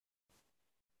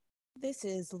This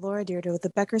is Laura Deirdre with the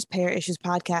Becker's Payer Issues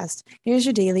podcast. Here's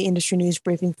your daily industry news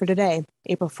briefing for today,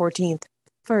 April 14th.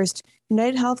 First,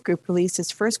 United Health Group released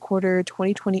its first quarter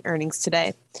 2020 earnings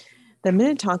today. The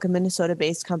Minnetonka,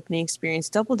 Minnesota-based company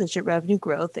experienced double-digit revenue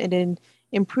growth and an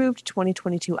improved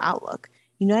 2022 outlook.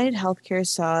 United Healthcare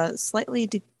saw slightly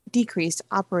decreased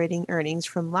operating earnings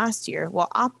from last year, while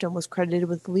Optum was credited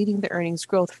with leading the earnings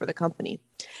growth for the company.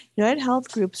 United Health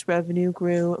Group's revenue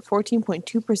grew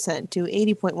 14.2% to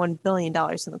 $80.1 billion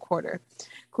in the quarter.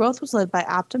 Growth was led by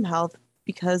Optum Health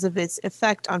because of its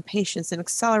effect on patients and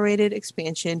accelerated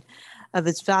expansion of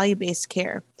its value-based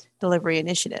care delivery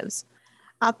initiatives.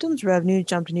 Optum's revenue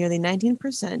jumped nearly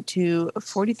 19% to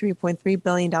 $43.3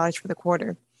 billion for the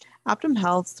quarter. Optum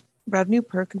Health's revenue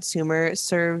per consumer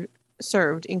served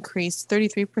increased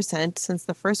 33% since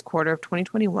the first quarter of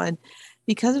 2021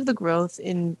 because of the growth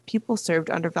in people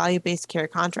served under value-based care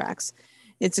contracts.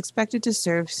 It's expected to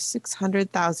serve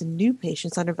 600,000 new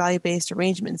patients under value-based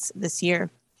arrangements this year.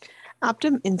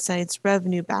 Optum Insight's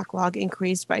revenue backlog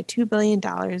increased by $2 billion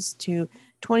to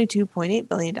 $22.8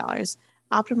 billion.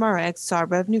 Optum Rx saw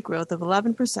revenue growth of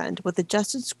 11%, with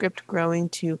adjusted script growing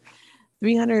to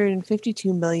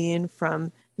 $352 million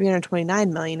from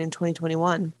 $329 million in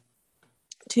 2021.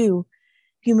 2.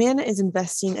 Humana is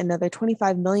investing another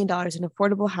 $25 million in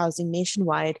affordable housing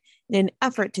nationwide in an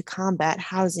effort to combat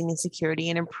housing insecurity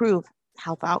and improve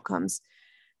health outcomes.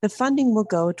 The funding will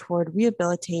go toward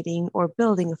rehabilitating or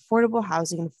building affordable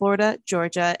housing in Florida,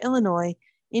 Georgia, Illinois,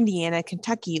 Indiana,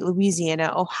 Kentucky,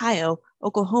 Louisiana, Ohio,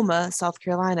 Oklahoma, South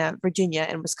Carolina, Virginia,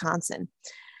 and Wisconsin.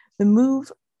 The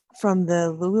move from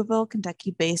the Louisville,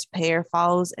 Kentucky-based payer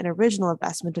follows an original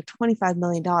investment of $25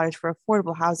 million for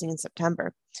affordable housing in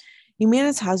September.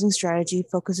 Humana's housing strategy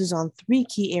focuses on three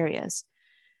key areas: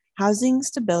 housing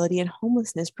stability and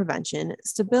homelessness prevention,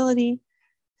 stability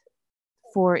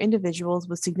for individuals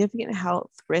with significant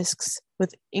health risks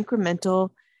with incremental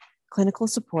clinical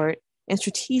support, and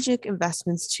strategic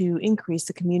investments to increase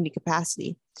the community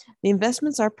capacity. The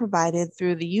investments are provided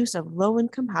through the use of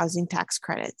low-income housing tax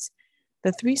credits.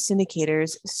 The three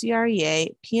syndicators,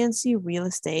 CREA, PNC Real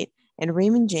Estate, and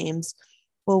Raymond James,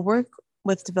 will work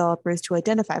with developers to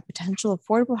identify potential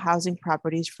affordable housing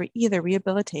properties for either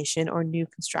rehabilitation or new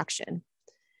construction.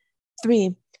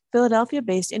 3.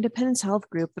 Philadelphia-based Independence Health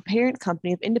Group, the parent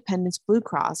company of Independence Blue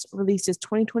Cross, released its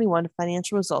 2021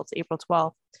 financial results April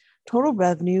 12th. Total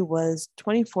revenue was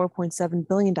 $24.7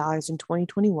 billion in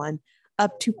 2021,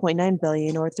 up $2.9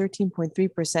 billion or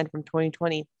 13.3% from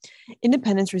 2020.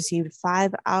 Independence received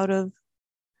 5 out of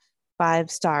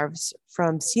 5 stars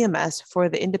from CMS for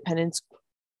the Independence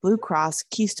Blue Cross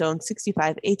Keystone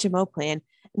 65 HMO plan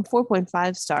and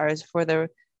 4.5 stars for the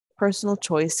Personal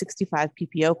Choice 65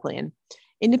 PPO plan.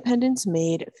 Independence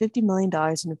made $50 million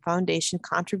in foundation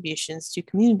contributions to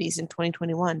communities in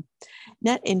 2021.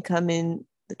 Net income in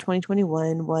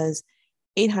 2021 was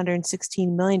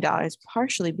 $816 million,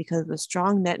 partially because of the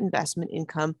strong net investment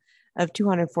income of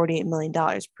 $248 million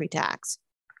pre-tax.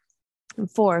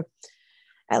 And 4,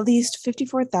 at least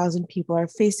 54,000 people are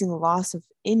facing the loss of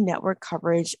in-network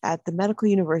coverage at the Medical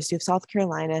University of South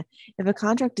Carolina if a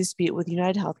contract dispute with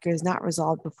United Healthcare is not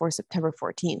resolved before September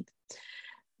 14th.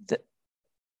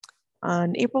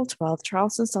 On April 12th,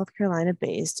 Charleston, South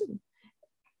Carolina-based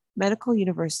Medical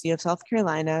University of South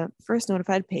Carolina first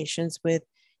notified patients with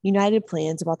United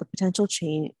plans about the potential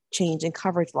change in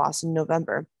coverage loss in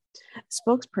November. A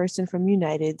spokesperson from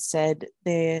United said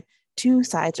the two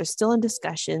sides are still in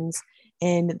discussions,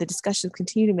 and the discussions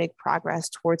continue to make progress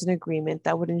towards an agreement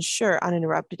that would ensure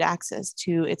uninterrupted access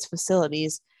to its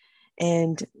facilities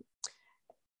and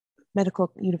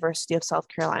Medical University of South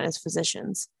Carolina's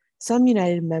physicians. Some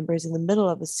United members in the middle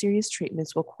of a serious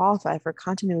treatment will qualify for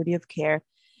continuity of care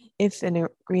if an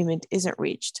agreement isn't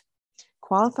reached.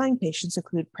 Qualifying patients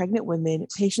include pregnant women,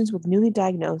 patients with newly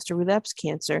diagnosed or relapsed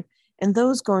cancer, and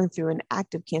those going through an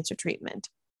active cancer treatment.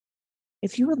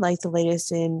 If you would like the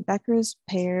latest in Becker's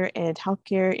Payer and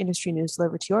healthcare industry news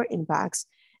delivered to your inbox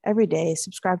every day,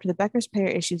 subscribe to the Becker's Payer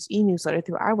Issues e-newsletter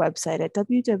through our website at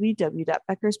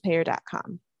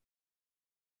www.beckerspayer.com.